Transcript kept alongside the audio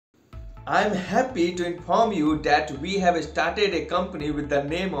I'm happy to inform you that we have started a company with the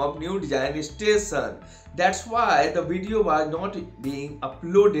name of New Design Station. That's why the video was not being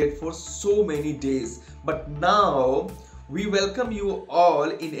uploaded for so many days. But now we welcome you all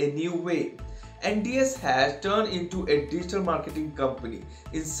in a new way. NDS has turned into a digital marketing company.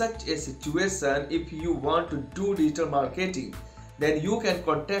 In such a situation, if you want to do digital marketing, then you can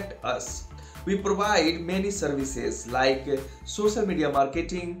contact us. We provide many services like social media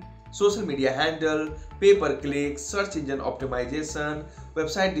marketing, social media handle, pay-per-click, search engine optimization,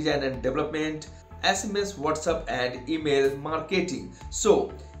 website design and development, SMS, WhatsApp and email marketing.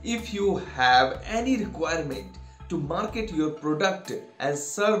 So, if you have any requirement to market your product and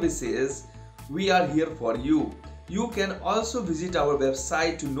services, we are here for you. You can also visit our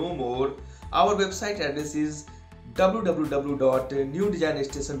website to know more. Our website address is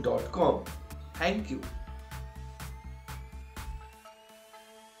www.newdesignstation.com. Thank you.